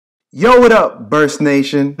Yo, what up, Burst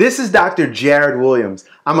Nation? This is Dr. Jared Williams.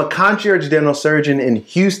 I'm a concierge dental surgeon in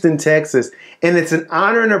Houston, Texas, and it's an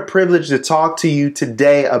honor and a privilege to talk to you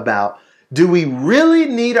today about, do we really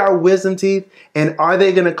need our wisdom teeth, and are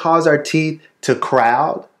they going to cause our teeth to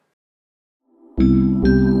crowd?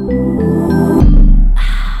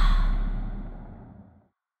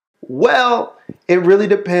 Well, it really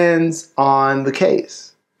depends on the case.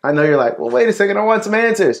 I know you're like, well, wait a second, I want some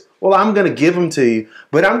answers. Well, I'm going to give them to you,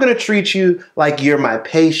 but I'm going to treat you like you're my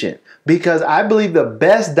patient because I believe the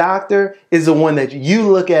best doctor is the one that you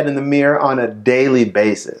look at in the mirror on a daily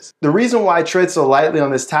basis. The reason why I tread so lightly on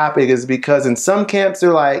this topic is because in some camps,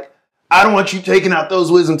 they're like, I don't want you taking out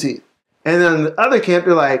those wisdom teeth. And then in the other camp,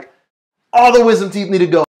 they're like, all the wisdom teeth need to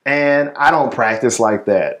go. And I don't practice like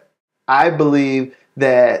that. I believe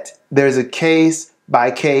that there's a case by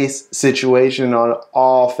case situation on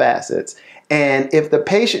all facets. And if the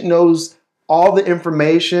patient knows all the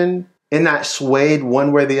information and not swayed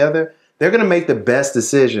one way or the other, they're going to make the best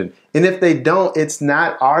decision. And if they don't, it's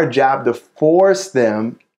not our job to force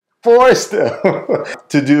them to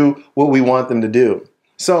do what we want them to do.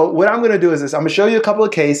 So what I'm going to do is this. I'm going to show you a couple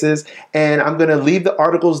of cases, and I'm going to leave the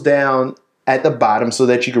articles down at the bottom so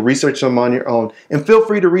that you can research them on your own. And feel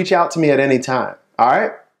free to reach out to me at any time. All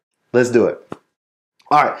right? Let's do it.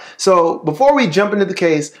 All right, so before we jump into the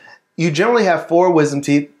case, you generally have 4 wisdom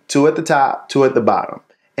teeth, 2 at the top, 2 at the bottom.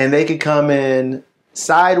 And they could come in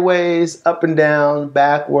sideways, up and down,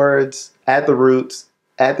 backwards, at the roots,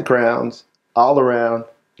 at the crowns, all around.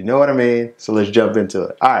 You know what I mean? So let's jump into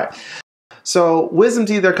it. All right. So wisdom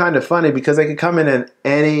teeth are kind of funny because they can come in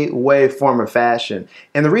any way, form, or fashion.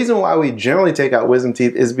 And the reason why we generally take out wisdom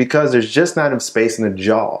teeth is because there's just not enough space in the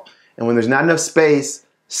jaw. And when there's not enough space,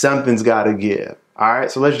 something's got to give. All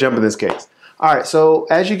right, so let's jump in this case. All right, so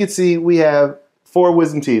as you can see, we have 4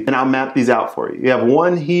 wisdom teeth, and I'll map these out for you. You have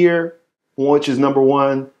 1 here, which is number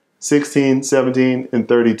 1, 16, 17, and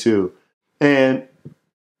 32. And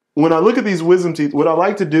when I look at these wisdom teeth, what I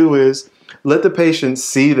like to do is let the patient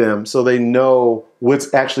see them so they know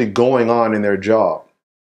what's actually going on in their jaw.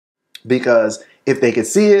 Because if they can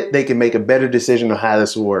see it, they can make a better decision on how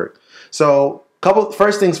this will work. So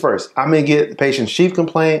first things first, I'm going to get the patient's chief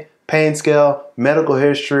complaint, pain scale, medical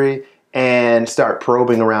history, and start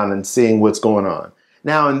probing around and seeing what's going on.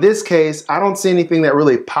 Now, in this case, I don't see anything that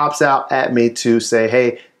really pops out at me to say,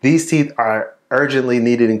 hey, these teeth are urgently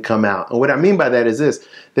needed and come out. And what I mean by that is this.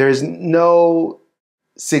 There's no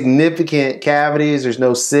significant cavities, there's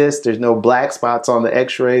no cysts, there's no black spots on the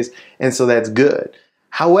x-rays, and so that's good.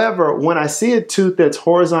 However, when I see a tooth that's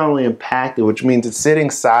horizontally impacted, which means it's sitting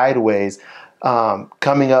sideways,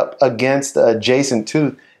 coming up against the adjacent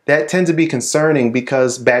tooth, that tends to be concerning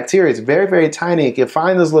because bacteria is very, very tiny. It can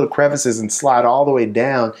find those little crevices and slide all the way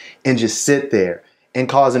down and just sit there and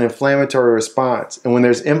cause an inflammatory response. And when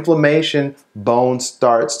there's inflammation, bone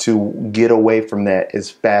starts to get away from that as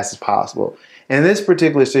fast as possible. In this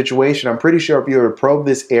particular situation, I'm pretty sure if you were to probe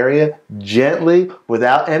this area gently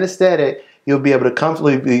without anesthetic, you'll be able to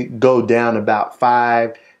comfortably go down about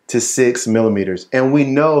 5 to 6 millimeters. And we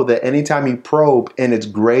know that anytime you probe and it's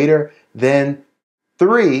greater than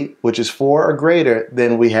 3, which is 4 or greater,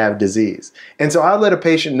 then we have disease. And so I'll let a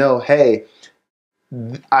patient know, hey,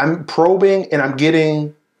 I'm probing and I'm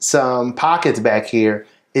getting some pockets back here.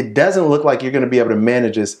 It doesn't look like you're going to be able to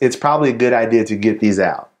manage this. It's probably a good idea to get these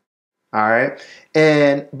out. All right.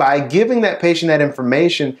 And by giving that patient that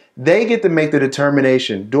information, they get to make the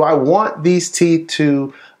determination. Do I want these teeth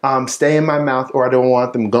to stay in my mouth or I don't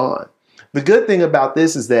want them gone? The good thing about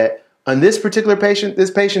this is that on this particular patient, this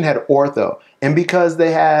patient had ortho. And because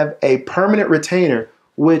they have a permanent retainer,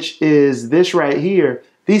 which is this right here,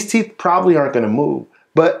 these teeth probably aren't going to move.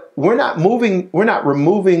 But we're not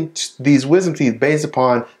removing these wisdom teeth based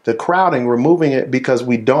upon the crowding. We're removing it because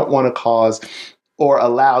we don't want to cause or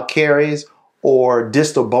allow caries or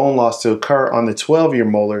distal bone loss to occur on the 12-year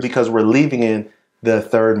molars because we're leaving in the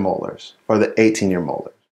 3rd molars or the 18-year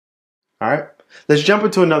molars. All right, let's jump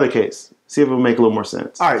into another case. See if it will make a little more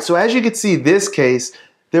sense. All right, so as you can see, this case,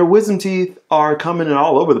 their wisdom teeth are coming in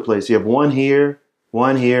all over the place. You have 1 here,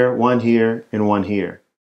 1 here, 1 here, and 1 here.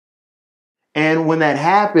 And when that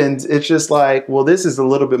happens, it's just like, well, this is a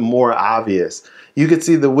little bit more obvious. You can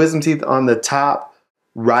see the wisdom teeth on the top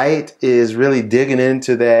right is really digging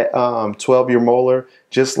into that 12-year molar,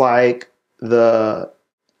 just like the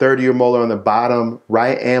 30-year molar on the bottom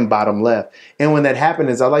right and bottom left. And when that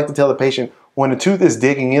happens, I like to tell the patient, when a tooth is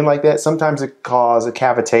digging in like that, sometimes it causes a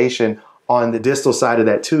cavitation on the distal side of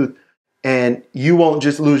that tooth. And you won't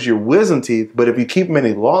just lose your wisdom teeth, but if you keep them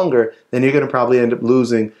any longer, then you're going to probably end up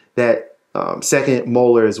losing that second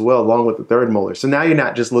molar as well, along with the third molar. So now you're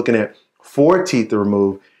not just looking at 4 teeth to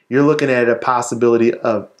remove, you're looking at a possibility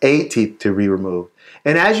of 8 teeth to be removed.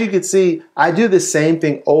 And as you can see, I do the same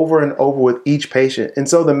thing over and over with each patient. And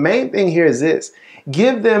so the main thing here is this: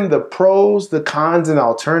 give them the pros, the cons, and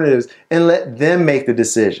alternatives, and let them make the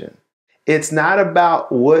decision. It's not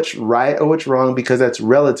about what's right or what's wrong, because that's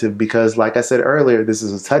relative, because like I said earlier, this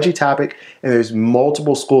is a touchy topic and there's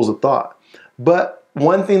multiple schools of thought. But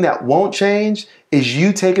one thing that won't change is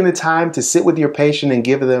you taking the time to sit with your patient and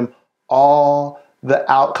give them all the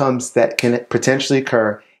outcomes that can potentially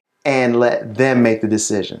occur and let them make the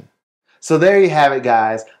decision. So there you have it,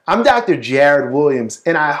 guys. I'm Dr. Jared Williams,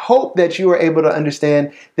 and I hope that you are able to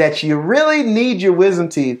understand that you really need your wisdom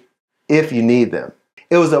teeth if you need them.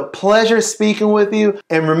 It was a pleasure speaking with you,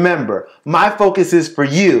 and remember, my focus is for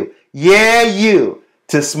you, yeah, you,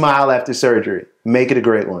 to smile after surgery. Make it a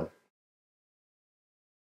great one.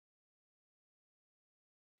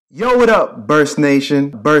 Yo, what up, Burst Nation,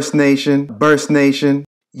 Burst Nation, Burst Nation.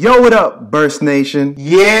 Yo, what up, Burst Nation?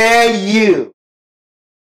 Yeah, you.